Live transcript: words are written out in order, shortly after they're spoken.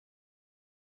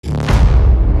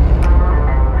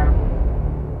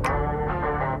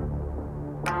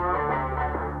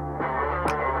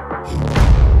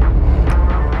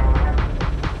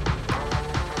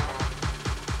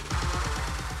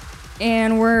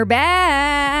And we're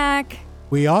back.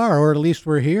 We are, or at least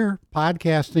we're here,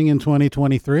 podcasting in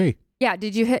 2023. Yeah,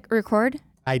 did you hit record?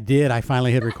 I did. I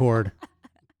finally hit record.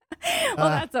 Well,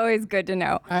 that's always good to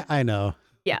know. I know.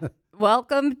 Yeah.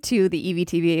 Welcome to the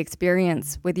EVTV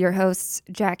Experience with your hosts,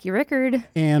 Jackie Rickard.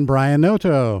 And Brian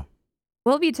Noto.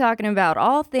 We'll be talking about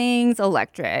all things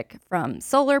electric, from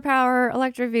solar power,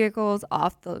 electric vehicles,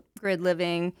 off-the-grid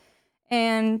living,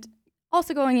 and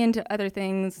also going into other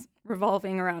things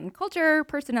revolving around culture,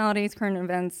 personalities, current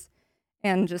events,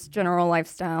 and just general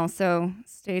lifestyle. So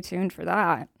stay tuned for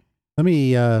that. Let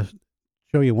me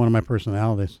show you one of my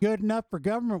personalities. Good enough for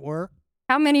government work.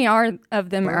 How many of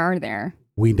them are there?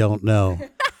 We don't know.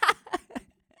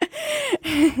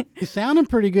 You sounding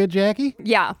pretty good, Jackie.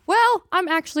 Yeah. Well, I'm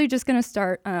actually just going to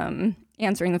start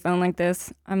answering the phone like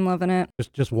this. I'm loving it.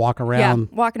 Just walk around.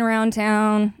 Yeah, walking around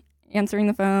town, answering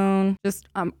the phone. Just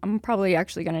I'm probably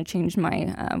actually going to change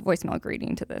my voicemail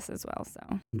greeting to this as well.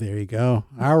 So there you go.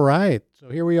 All right. So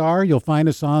here we are. You'll find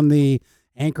us on the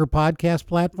Anchor podcast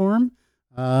platform,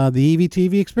 the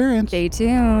EVTV Experience. Stay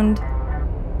tuned.